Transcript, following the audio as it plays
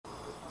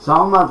So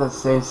I'm about to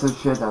say some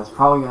shit that's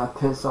probably gonna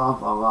piss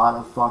off a lot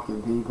of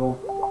fucking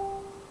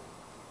people.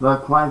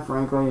 But quite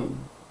frankly,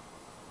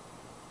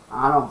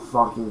 I don't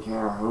fucking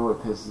care who it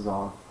pisses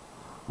off.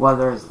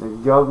 Whether it's the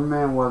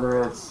government,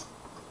 whether it's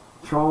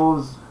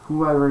trolls,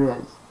 whoever it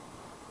is.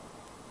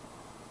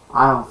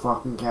 I don't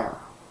fucking care.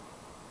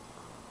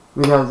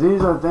 Because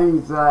these are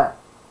things that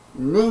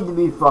need to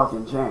be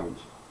fucking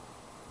changed.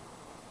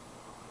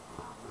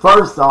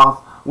 First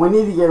off, we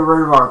need to get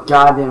rid of our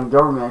goddamn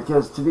government,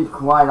 because to be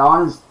quite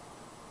honest,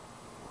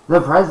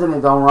 the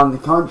president don't run the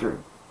country.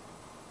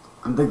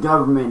 The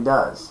government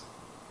does.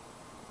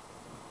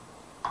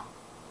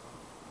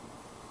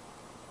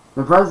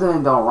 The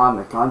president don't run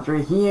the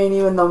country. He ain't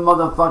even the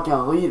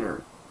motherfucking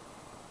leader.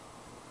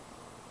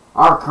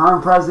 Our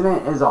current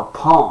president is a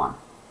pawn.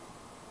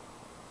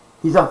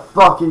 He's a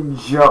fucking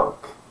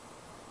joke.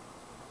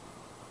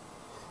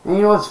 And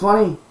you know what's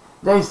funny?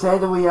 They say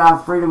that we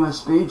have freedom of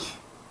speech.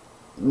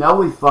 No,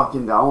 we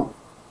fucking don't.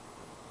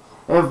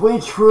 If we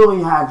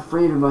truly had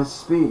freedom of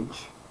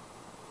speech,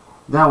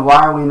 then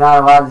why are we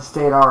not allowed to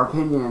state our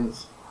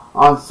opinions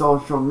on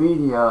social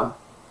media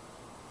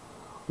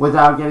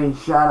without getting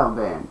shadow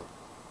banned?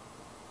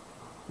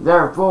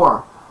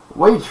 Therefore,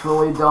 we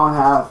truly don't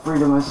have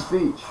freedom of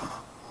speech.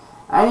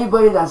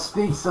 Anybody that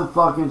speaks the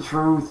fucking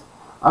truth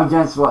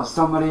against what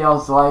somebody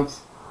else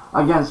likes,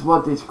 against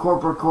what these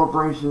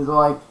corporations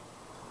like,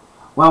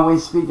 when we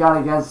speak out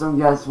against them,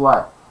 guess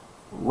what?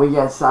 We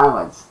get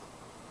silenced.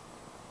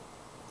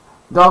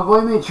 Don't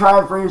believe me?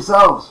 Try it for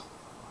yourselves.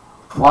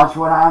 Watch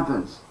what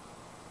happens.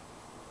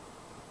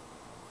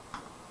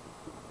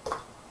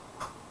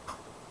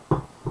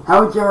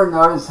 Haven't you ever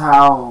noticed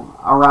how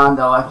around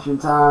election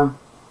time,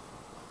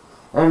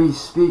 if you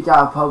speak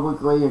out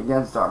publicly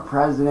against our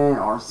president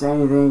or say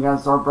anything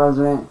against our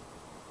president,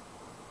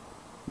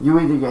 you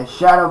either get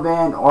shadow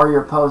banned or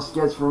your post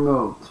gets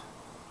removed?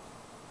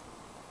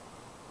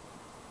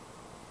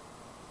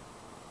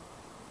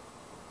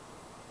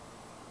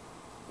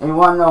 And you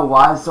want to know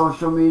why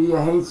social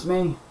media hates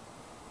me?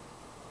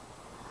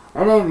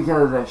 It ain't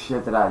because of that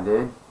shit that I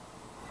did.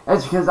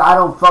 It's because I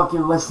don't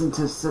fucking listen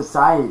to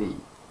society.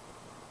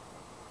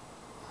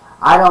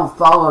 I don't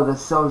follow the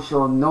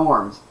social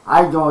norms.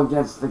 I go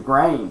against the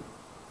grain.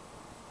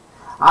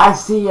 I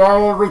see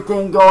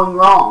everything going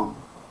wrong.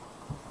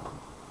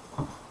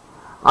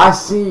 I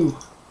see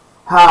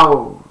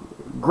how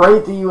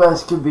great the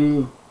U.S. could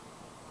be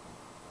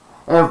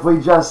if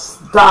we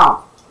just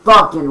stop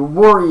fucking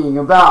worrying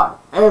about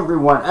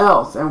everyone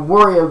else and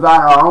worry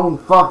about our own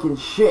fucking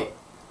shit.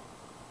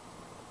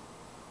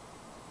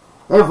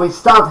 If we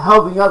stopped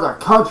helping other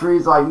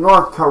countries like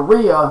North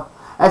Korea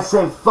and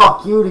say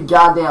fuck you to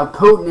goddamn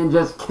Putin and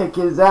just kick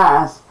his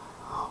ass,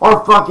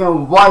 or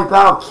fucking wipe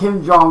out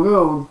Kim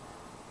Jong-un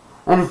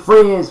and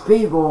free his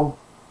people,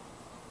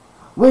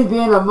 we'd be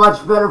in a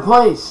much better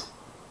place.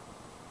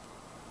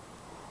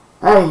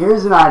 Hey,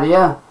 here's an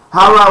idea.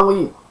 How about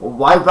we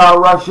wipe out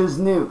Russia's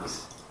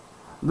nukes?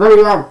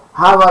 Better yet,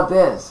 how about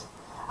this?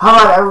 How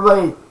about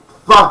everybody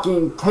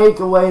fucking take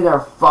away their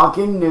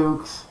fucking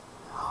nukes?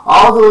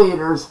 All the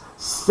leaders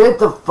sit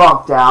the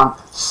fuck down,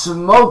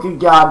 smoke a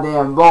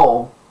goddamn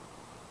bowl,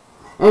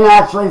 and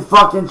actually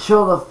fucking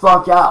chill the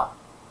fuck out.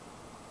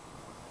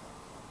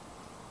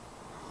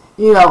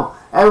 You know,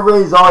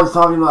 everybody's always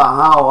talking about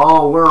how,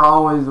 oh,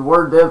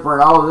 we're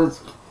different. Oh, this,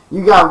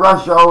 you got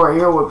Russia over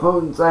here with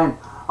Putin saying,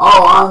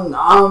 oh,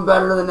 I'm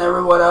better than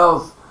everyone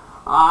else.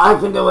 I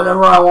can do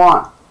whatever I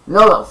want.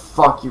 No, the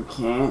fuck you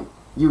can't.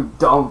 You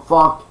dumb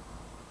fuck.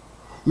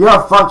 You're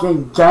a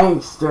fucking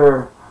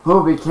gangster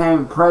who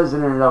became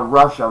president of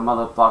Russia,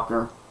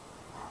 motherfucker.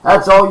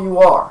 That's all you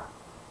are.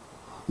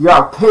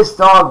 You're a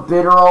pissed off,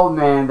 bitter old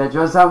man that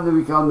just happened to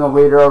become the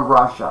leader of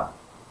Russia.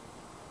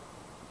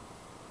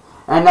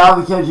 And now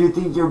because you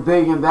think you're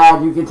big and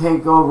bad, you can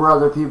take over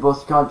other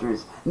people's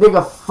countries.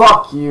 Nigga,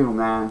 fuck you,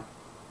 man.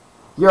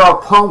 You're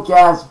a punk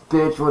ass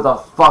bitch with a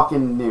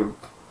fucking nuke.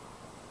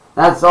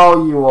 That's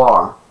all you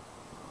are.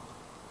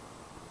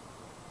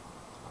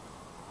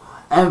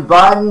 And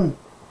Biden,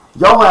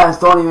 your ass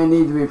don't even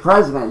need to be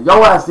president.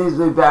 Your ass needs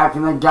to be back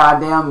in the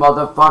goddamn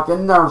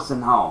motherfucking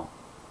nursing home.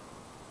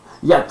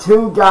 You're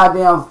too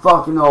goddamn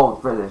fucking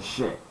old for this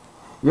shit.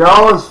 You're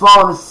always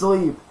falling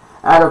asleep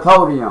at a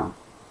podium.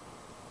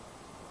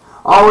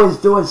 Always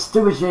doing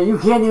stupid shit. You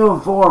can't even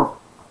form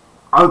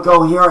a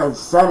coherent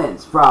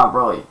sentence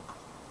properly.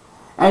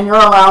 And you're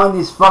allowing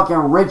these fucking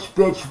rich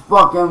bitch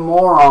fucking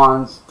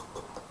morons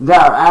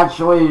that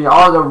actually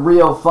are the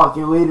real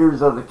fucking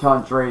leaders of the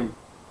country,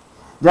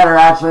 that are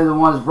actually the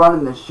ones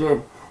running the shit,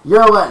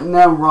 you're letting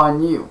them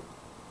run you.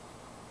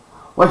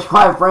 Which,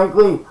 quite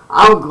frankly,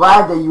 I'm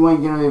glad that you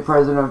ain't gonna be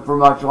president for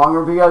much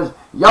longer, because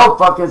your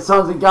fucking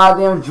son's a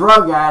goddamn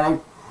drug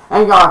addict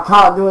and got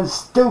caught doing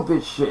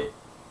stupid shit.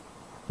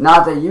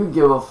 Not that you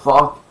give a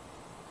fuck.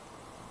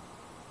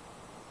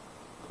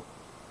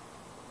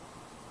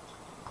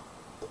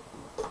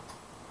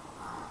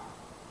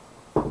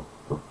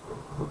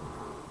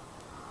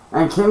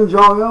 And Kim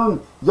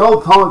Jong-un,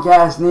 your punk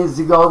ass needs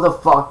to go the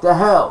fuck to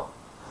hell.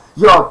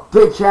 You're a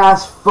bitch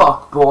ass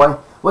fuck boy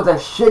with a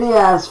shitty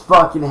ass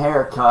fucking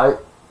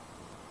haircut.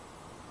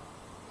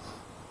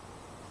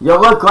 You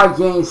look like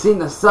you ain't seen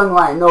the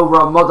sunlight in over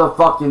a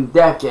motherfucking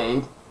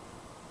decade.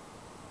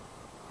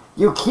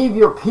 You keep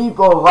your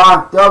people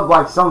locked up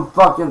like some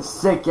fucking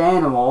sick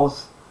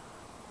animals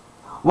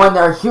when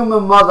they're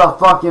human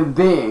motherfucking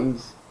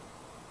beings.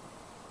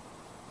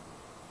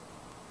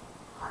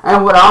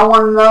 And what I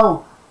want to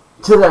know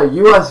to the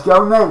U.S.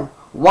 government,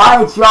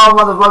 why ain't y'all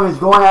motherfuckers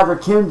going after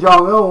Kim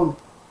Jong-un,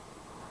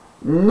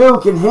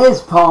 nuking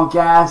his punk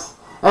ass,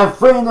 and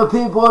freeing the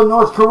people of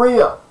North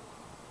Korea?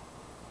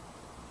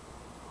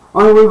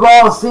 I mean, we've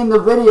all seen the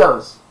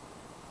videos.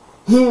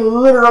 He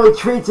literally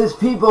treats his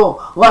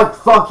people like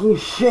fucking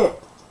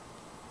shit.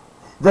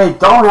 They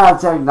don't have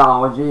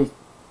technology.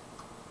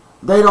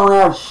 They don't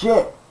have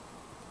shit.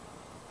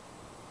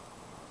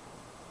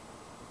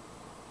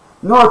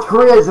 North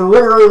Korea is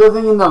literally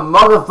living in the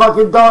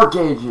motherfucking dark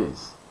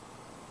ages.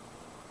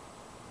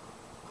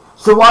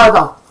 So why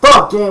the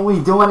fuck ain't we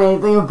doing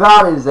anything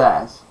about his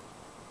ass?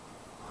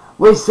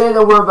 We say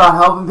that we're about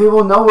helping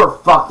people. No, we're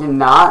fucking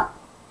not.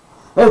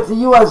 If the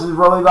U.S. is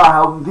really about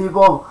helping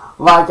people,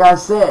 like I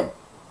said,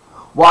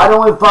 why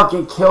don't we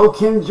fucking kill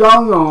Kim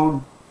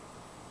Jong-un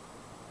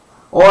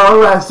or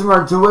arrest him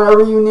or do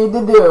whatever you need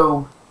to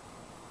do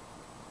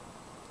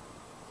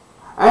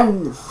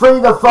and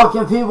free the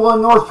fucking people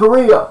in North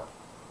Korea?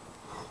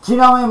 Do you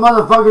know how many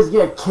motherfuckers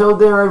get killed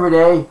there every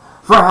day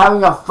for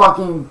having a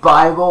fucking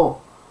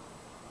Bible?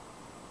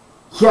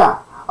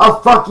 Yeah, a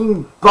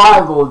fucking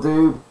Bible,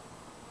 dude.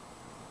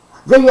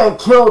 They get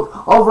killed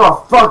over a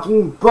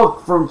fucking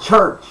book from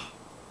church.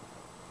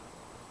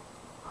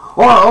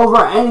 Or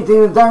over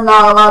anything that they're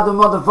not allowed to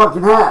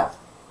motherfucking have.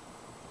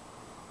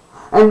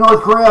 And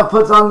North Korea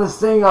puts on this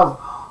thing of,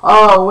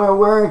 oh,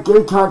 we're a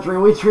good country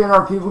and we treat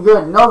our people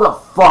good. No, the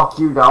fuck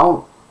you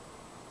don't.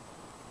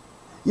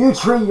 You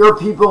treat your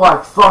people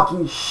like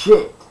fucking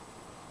shit.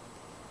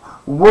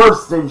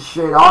 Worse than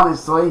shit,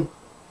 honestly.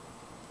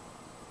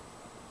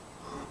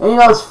 And you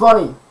know, it's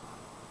funny.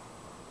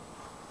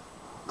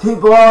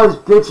 People always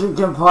bitch and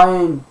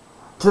complain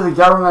to the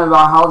government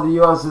about how the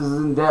U.S. is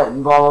in debt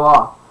and blah, blah,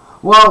 blah.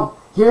 Well,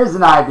 here's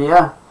an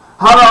idea.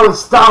 How about we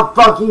stop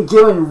fucking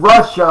giving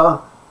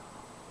Russia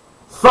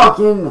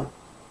fucking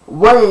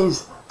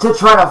ways to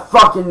try to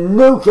fucking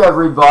nuke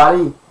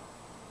everybody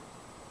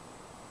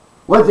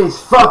with these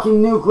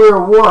fucking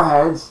nuclear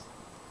warheads?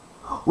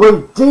 We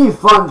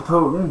defund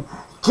Putin,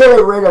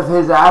 get rid of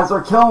his ass,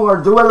 or kill him,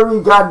 or do whatever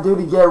you gotta do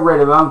to get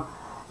rid of him.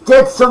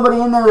 Get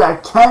somebody in there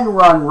that can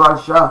run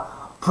Russia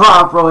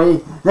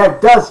properly,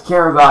 that does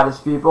care about his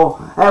people,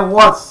 and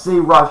wants to see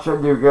Russia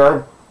do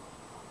good.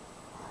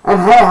 And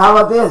hey, how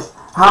about this?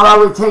 How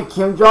about we take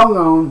Kim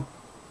Jong-un,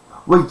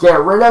 we get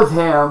rid of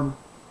him,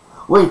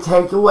 we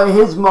take away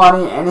his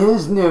money and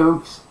his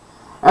nukes,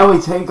 and we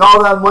take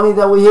all that money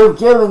that we have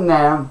given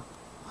them,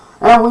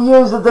 and we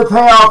use it to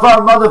pay off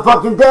our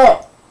motherfucking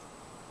debt.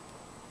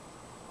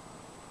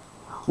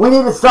 We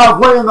need to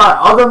stop worrying about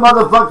other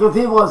motherfucking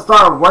people and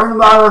start worrying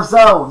about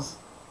ourselves.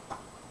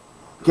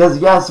 Because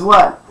guess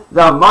what?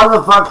 The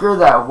motherfucker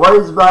that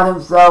worries about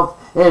himself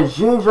is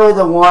usually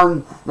the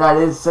one that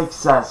is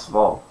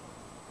successful.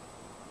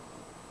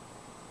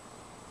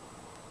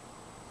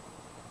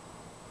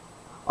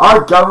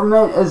 Our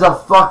government is a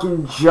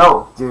fucking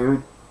joke,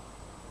 dude.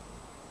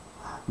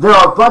 There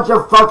are a bunch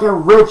of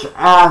fucking rich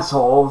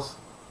assholes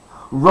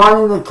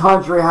running the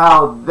country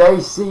how they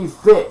see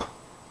fit.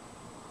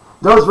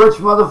 Those rich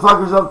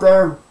motherfuckers up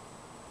there,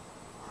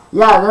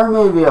 yeah, there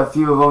may be a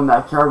few of them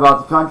that care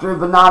about the country,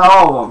 but not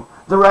all of them.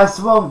 The rest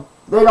of them,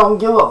 they don't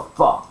give a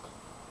fuck.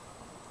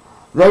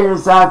 They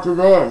just after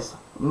this,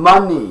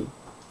 money.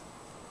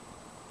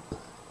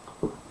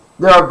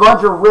 There are a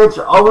bunch of rich,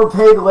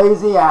 overpaid,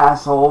 lazy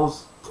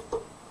assholes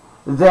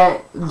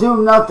that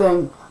do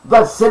nothing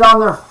but sit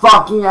on their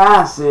fucking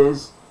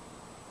asses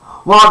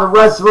while the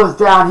rest of us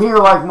down here,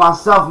 like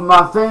myself and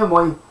my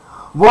family,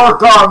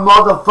 work our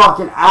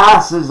motherfucking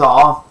asses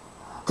off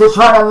to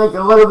try to make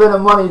a little bit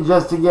of money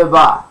just to get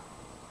by.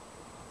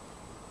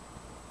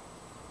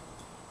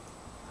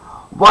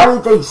 Why do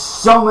you think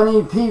so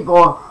many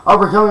people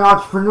are becoming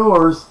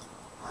entrepreneurs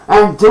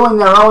and doing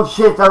their own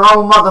shit their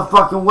own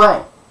motherfucking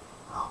way?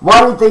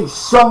 Why do you think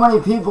so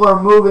many people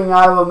are moving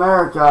out of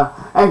America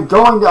and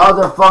going to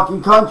other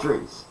fucking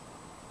countries?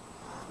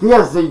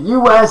 Because the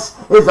U.S.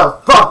 is a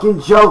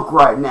fucking joke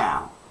right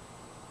now.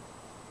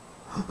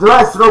 The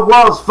rest of the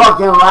world's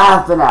fucking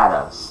laughing at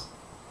us.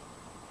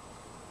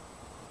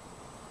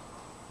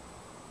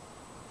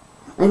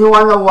 And you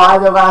want to know why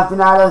they're laughing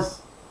at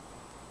us?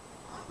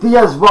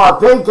 Because while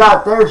they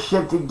got their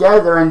shit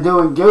together and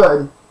doing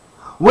good,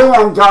 we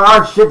ain't got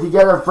our shit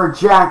together for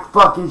jack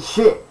fucking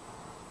shit.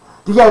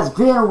 Because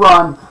being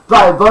run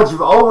by a bunch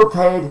of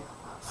overpaid,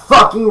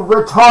 fucking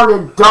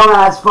retarded,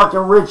 dumbass, fucking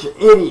rich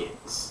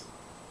idiots.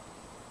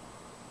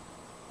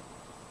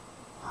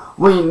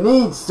 We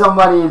need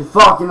somebody in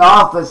fucking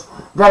office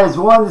that is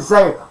willing to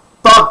say,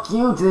 fuck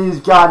you to these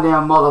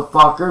goddamn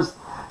motherfuckers.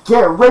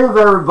 Get rid of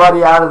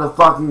everybody out of the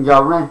fucking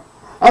government.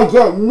 and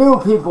get new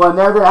people in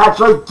there that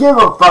actually give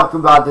a fuck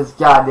about this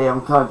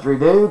goddamn country,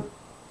 dude.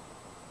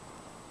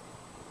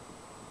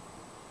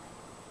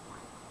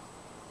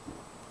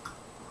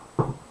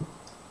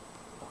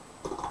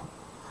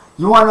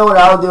 You wanna know what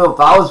I would do if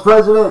I was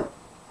president?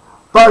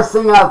 First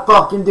thing I'd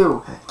fucking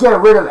do, get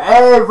rid of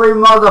every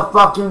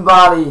motherfucking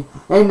body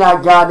in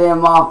that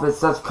goddamn office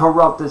that's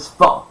corrupt as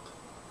fuck.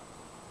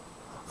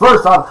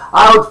 First off,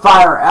 I would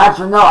fire.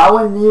 Actually, no, I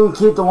wouldn't even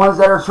keep the ones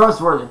that are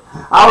trustworthy.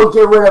 I would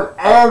get rid of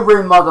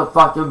every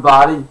motherfucking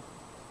body.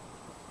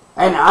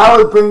 And I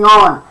would bring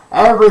on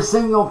every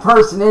single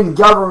person in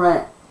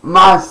government,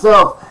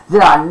 myself,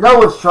 that I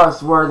know is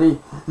trustworthy,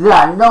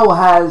 that I know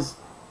has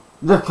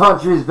the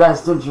country's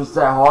best interest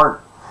at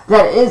heart,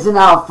 that isn't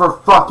out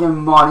for fucking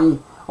money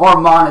or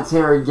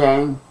monetary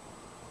gain.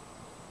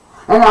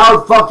 And I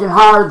would fucking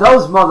hire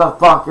those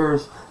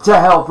motherfuckers to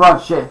help run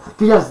shit.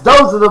 Because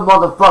those are the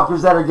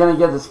motherfuckers that are going to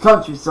get this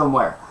country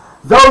somewhere.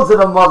 Those are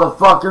the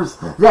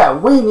motherfuckers that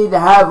we need to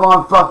have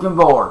on fucking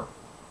board.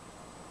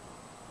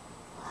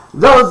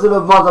 Those are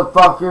the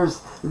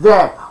motherfuckers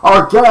that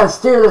are going to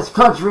steer this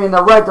country in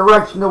the right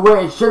direction the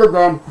way it should have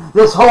been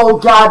this whole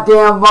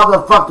goddamn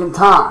motherfucking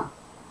time.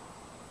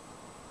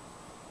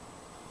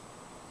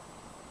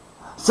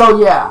 So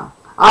yeah,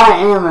 I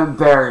am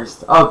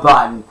embarrassed of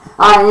Biden.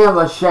 I am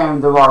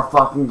ashamed of our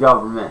fucking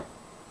government.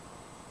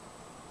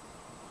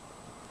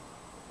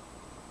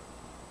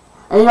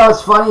 And you know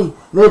what's funny?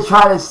 They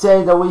try to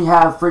say that we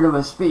have freedom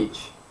of speech.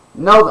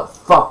 No, the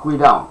fuck we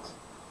don't.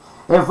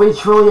 If we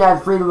truly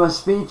had freedom of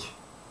speech,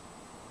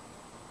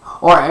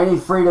 or any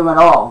freedom at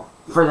all,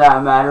 for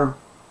that matter,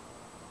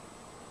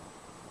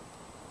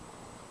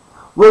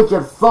 we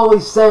could fully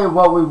say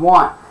what we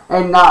want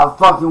and not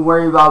fucking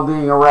worry about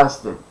being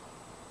arrested.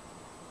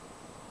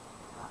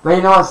 But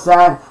you know what's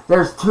sad?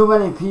 There's too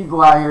many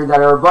people out here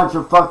that are a bunch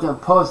of fucking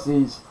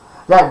pussies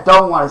that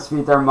don't want to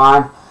speak their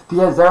mind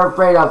because they're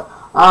afraid of,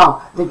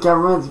 oh, the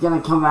government's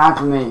gonna come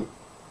after me.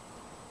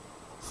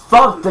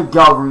 Fuck the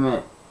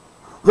government.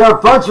 They're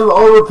a bunch of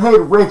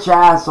overpaid rich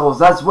assholes.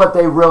 That's what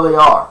they really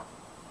are.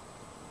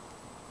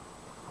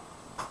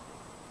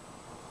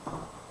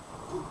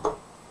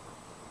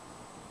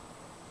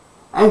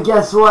 And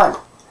guess what?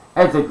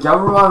 If the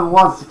government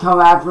wants to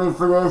come after me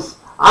for this,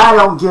 I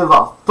don't give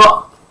a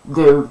fuck,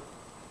 dude.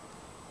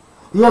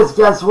 Because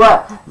guess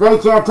what? They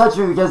can't touch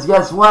me because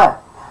guess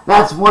what?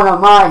 That's one of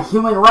my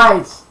human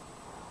rights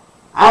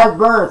at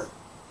birth.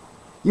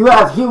 You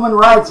have human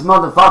rights,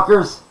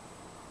 motherfuckers.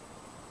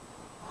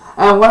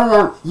 And one of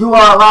them, you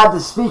are allowed to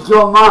speak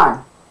your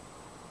mind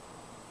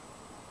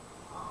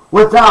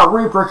without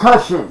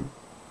repercussion.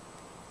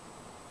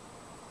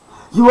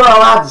 You are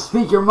allowed to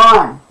speak your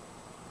mind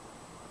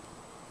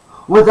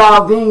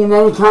without being in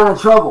any kind of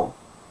trouble.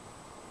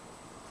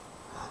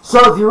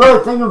 So if you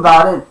really think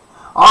about it,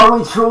 are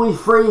we truly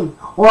free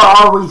or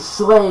are we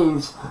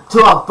slaves to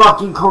a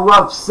fucking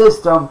corrupt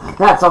system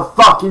that's a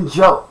fucking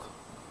joke?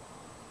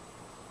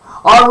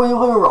 Are we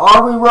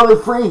really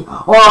free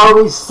or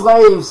are we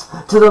slaves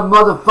to the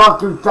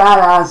motherfucking fat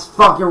ass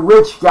fucking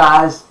rich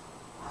guys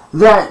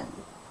that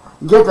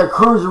get to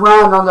cruise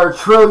around on their $1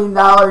 trillion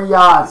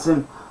yachts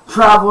and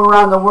travel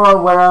around the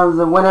world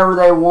whenever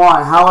they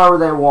want, however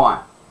they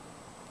want?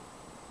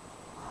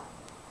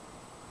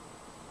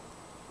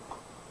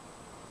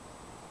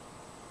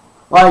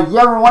 Like, you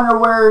ever wonder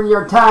where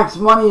your tax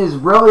money is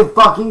really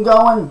fucking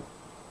going?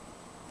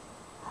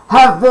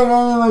 Half of it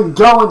ain't even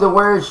going to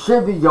where it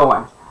should be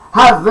going.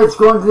 Half of it's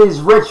going to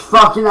these rich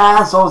fucking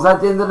assholes at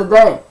the end of the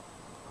day.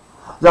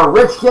 The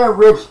rich get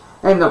rich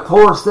and the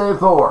poor stay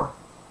poor.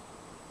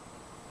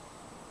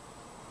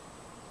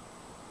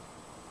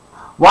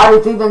 Why do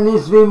you think there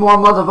needs to be more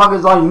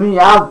motherfuckers like me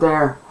out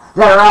there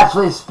that are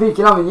actually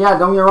speaking up? And yeah,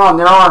 don't get me wrong,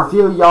 there are a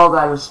few of y'all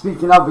that are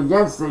speaking up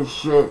against this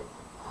shit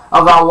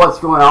about what's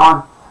going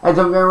on. And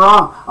don't get me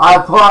wrong, I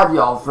applaud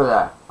y'all for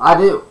that. I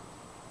do.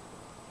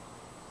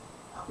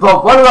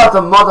 But what about the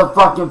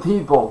motherfucking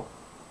people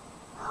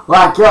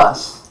like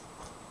us?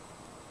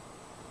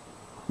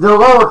 The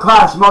lower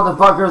class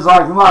motherfuckers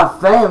like my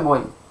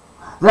family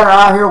that are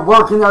out here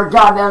working their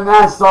goddamn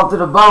ass off to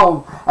the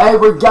bone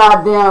every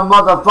goddamn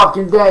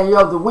motherfucking day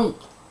of the week.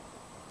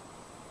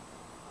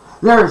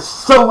 There's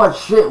so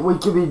much shit we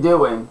could be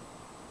doing.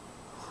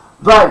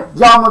 But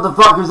y'all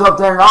motherfuckers up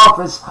there in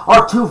office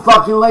are too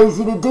fucking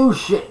lazy to do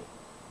shit.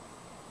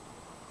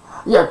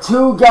 You're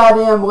too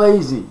goddamn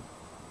lazy.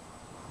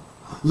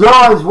 You're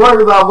always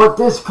worried about what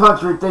this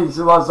country thinks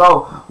of us.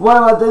 Oh, what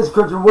about this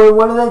country?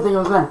 What do they think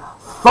of us, man?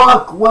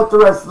 Fuck what the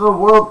rest of the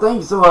world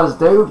thinks of us,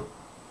 dude.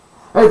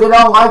 If they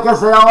don't like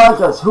us, they don't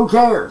like us. Who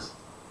cares?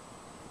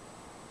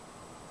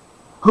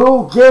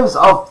 Who gives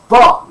a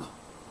fuck?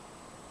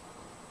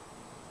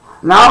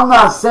 Now, I'm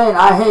not saying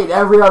I hate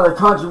every other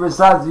country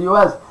besides the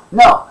U.S.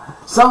 No,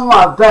 some of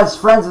my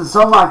best friends and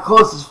some of my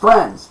closest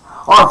friends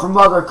are from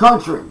other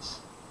countries.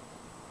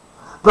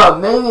 But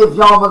maybe if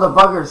y'all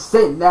motherfuckers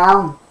sit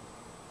down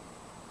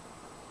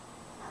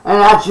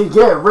and actually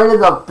get rid of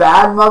the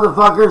bad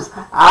motherfuckers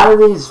out of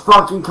these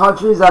fucking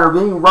countries that are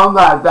being run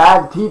by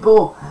bad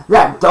people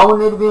that don't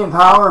need to be in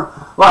power,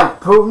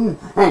 like Putin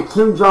and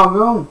Kim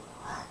Jong-un.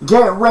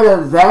 Get rid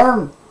of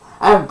them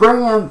and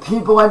bring in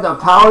people into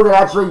power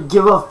that actually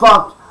give a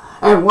fuck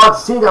and want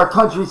to see their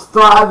countries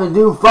thrive and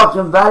do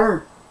fucking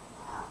better.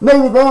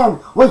 Maybe then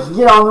we can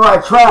get on the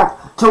right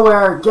track to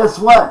where, guess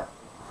what?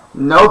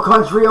 No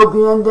country will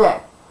be in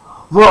debt.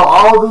 We'll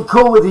all be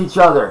cool with each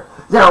other.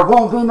 There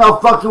won't be no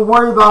fucking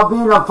worry about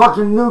being a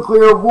fucking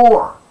nuclear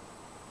war.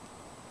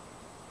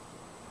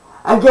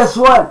 And guess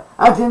what?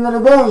 At the end of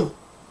the day,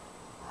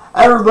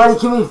 everybody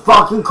can be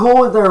fucking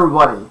cool with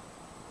everybody.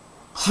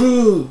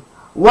 Gee,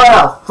 what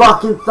a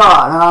fucking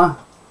thought,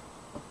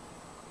 huh?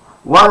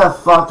 What a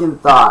fucking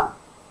thought.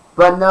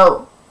 But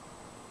no,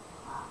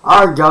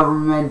 our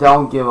government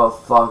don't give a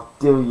fuck,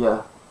 do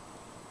ya?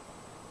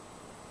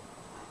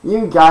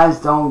 You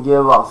guys don't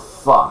give a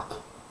fuck,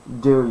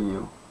 do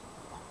you?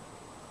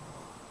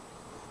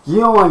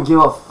 You don't want to give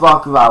a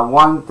fuck about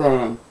one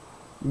thing,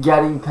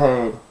 getting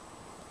paid.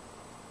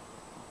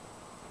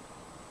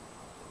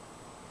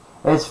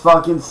 It's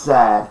fucking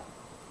sad.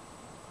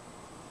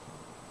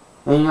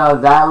 And you know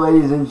that,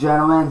 ladies and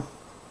gentlemen,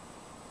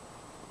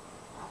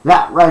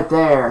 that right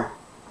there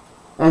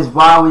is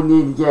why we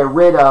need to get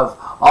rid of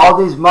all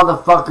these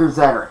motherfuckers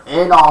that are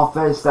in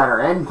office, that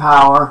are in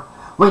power.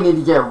 We need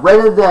to get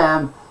rid of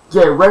them,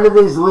 get rid of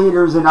these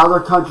leaders in other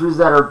countries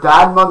that are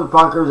bad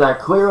motherfuckers that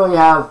clearly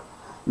have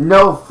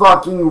no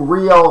fucking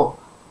real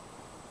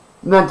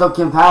mental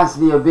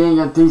capacity of being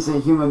a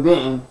decent human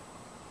being.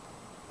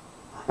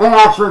 And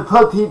actually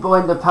put people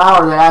into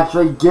power that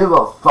actually give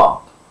a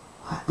fuck.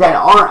 That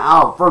aren't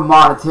out for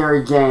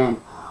monetary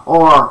gain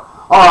or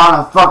on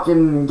a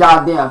fucking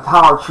goddamn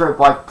power trip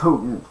like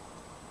Putin.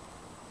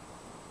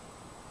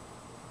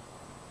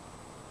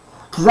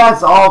 Because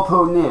that's all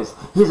Putin is.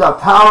 He's a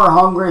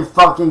power-hungry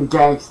fucking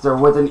gangster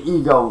with an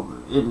ego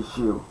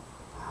issue.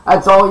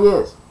 That's all he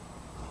is.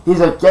 He's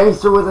a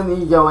gangster with an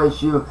ego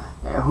issue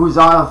who's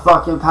on a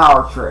fucking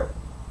power trip.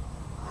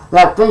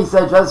 That thinks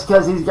that just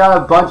because he's got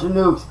a bunch of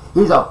nukes,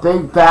 he's a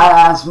big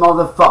badass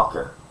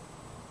motherfucker.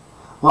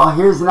 Well,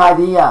 here's an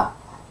idea.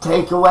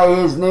 Take away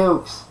his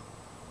nukes.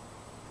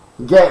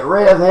 Get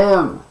rid of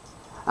him.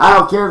 I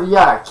don't care if you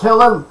gotta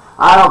kill him.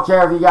 I don't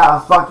care if you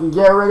gotta fucking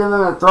get rid of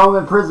him and throw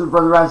him in prison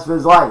for the rest of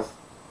his life.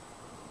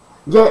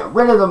 Get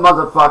rid of the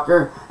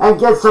motherfucker and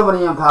get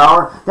somebody in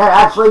power that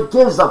actually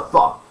gives a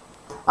fuck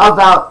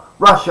about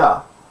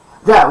Russia.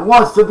 That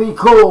wants to be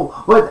cool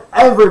with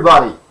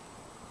everybody.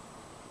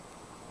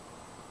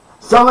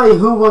 Somebody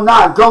who will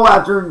not go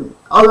after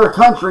other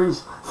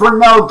countries for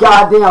no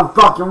goddamn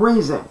fucking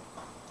reason.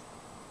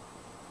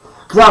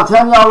 Because I'm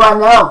telling y'all right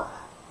now,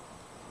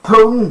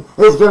 Putin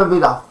is going to be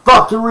the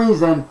fucking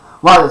reason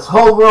why this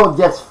whole world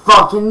gets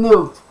fucking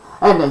nuked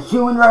and the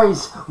human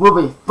race will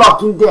be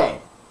fucking dead.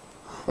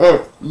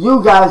 If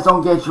you guys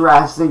don't get your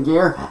asses in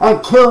gear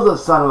and kill the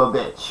son of a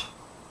bitch.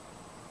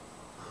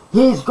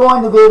 He's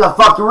going to be the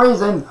fucking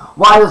reason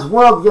why this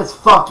world gets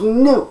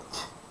fucking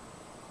nuked.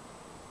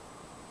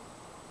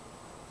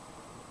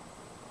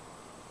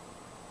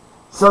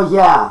 So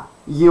yeah,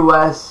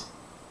 US,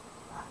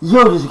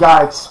 you just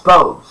got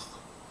exposed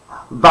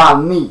by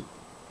me.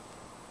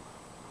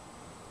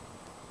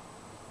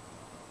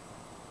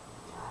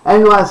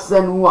 In less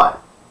than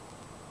what?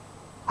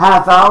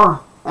 Half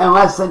hour? In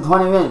less than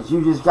 20 minutes,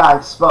 you just got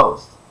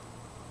exposed.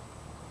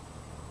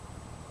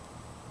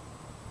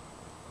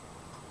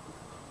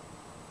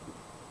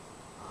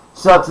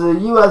 So to the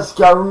US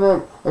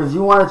government, if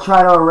you want to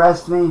try to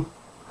arrest me,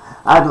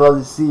 I'd love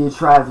to see you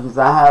try because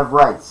I have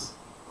rights.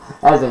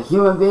 As a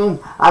human being,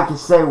 I can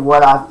say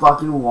what I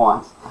fucking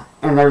want.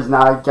 And there's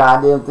not a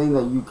goddamn thing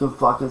that you can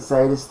fucking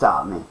say to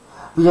stop me.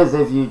 Because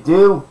if you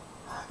do,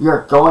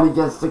 you're going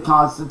against the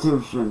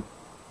Constitution.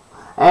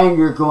 And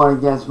you're going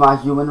against my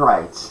human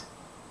rights.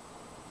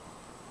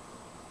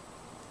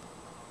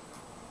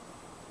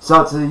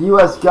 So to the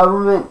US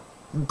government,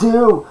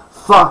 do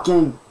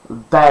fucking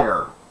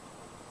better.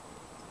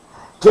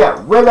 Get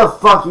rid of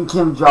fucking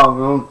Kim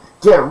Jong-un.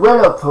 Get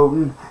rid of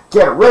Putin.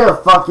 Get rid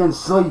of fucking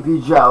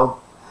Sleepy Joe.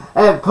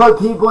 And put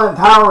people in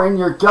power in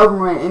your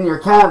government, in your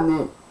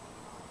cabinet.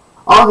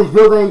 All these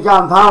people that you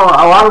got in power,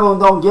 a lot of them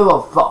don't give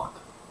a fuck.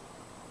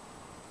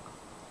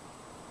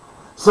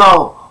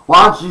 So,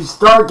 why don't you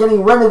start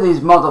getting rid of these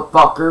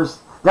motherfuckers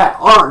that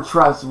aren't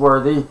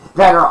trustworthy,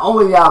 that are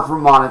only out for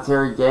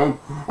monetary gain,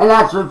 and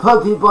actually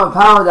put people in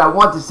power that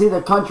want to see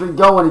the country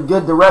go in a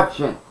good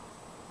direction.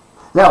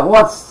 That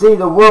wants to see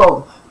the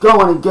world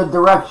go in a good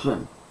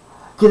direction.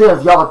 Because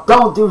if y'all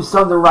don't do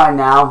something right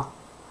now,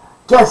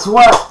 guess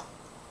what?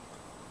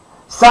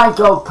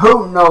 Psycho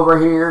Putin over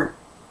here,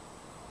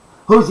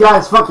 who's got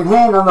his fucking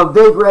hand on the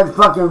big red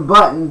fucking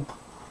button,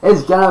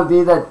 is gonna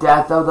be the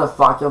death of the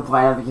fucking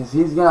planet because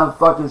he's gonna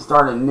fucking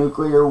start a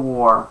nuclear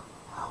war,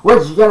 which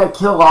is gonna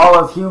kill all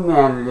of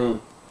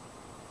humanity.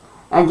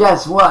 And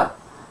guess what?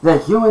 The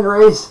human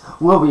race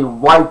will be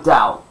wiped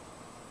out.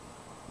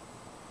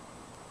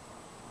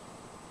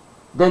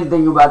 Didn't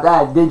think about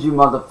that, did you,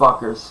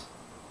 motherfuckers?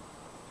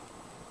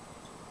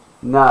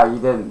 No, you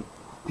didn't.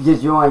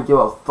 Because you only give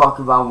a fuck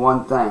about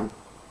one thing.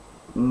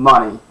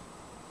 Money.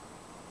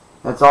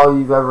 That's all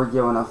you've ever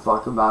given a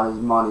fuck about is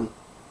money.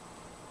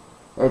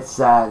 It's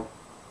sad.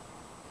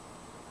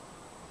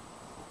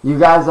 You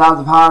guys have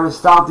the power to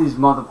stop these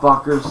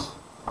motherfuckers.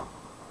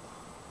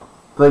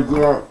 But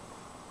yet,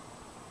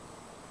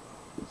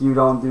 you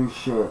don't do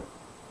shit.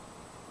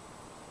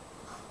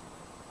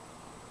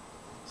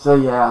 So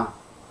yeah,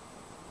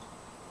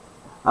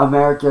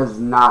 America is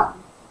not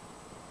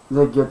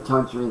the good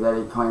country that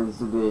it claims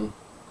to be.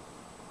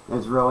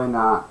 It's really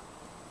not.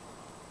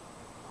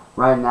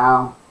 Right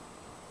now,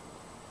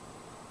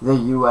 the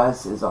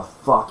US is a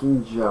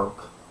fucking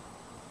joke.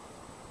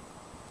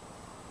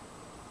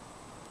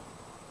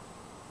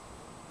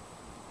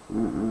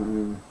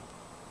 You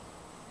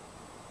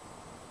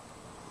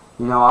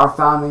know, our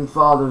founding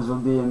fathers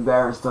would be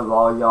embarrassed of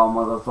all y'all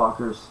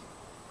motherfuckers.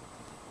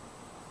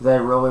 They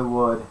really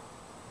would.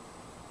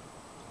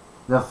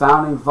 The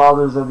founding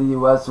fathers of the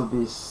US would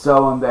be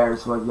so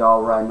embarrassed with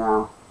y'all right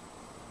now.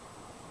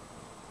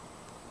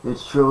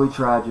 It's truly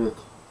tragic.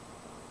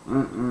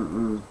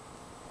 Y'all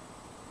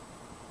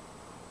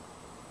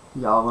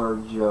are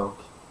a joke.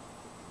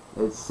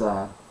 It's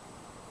sad.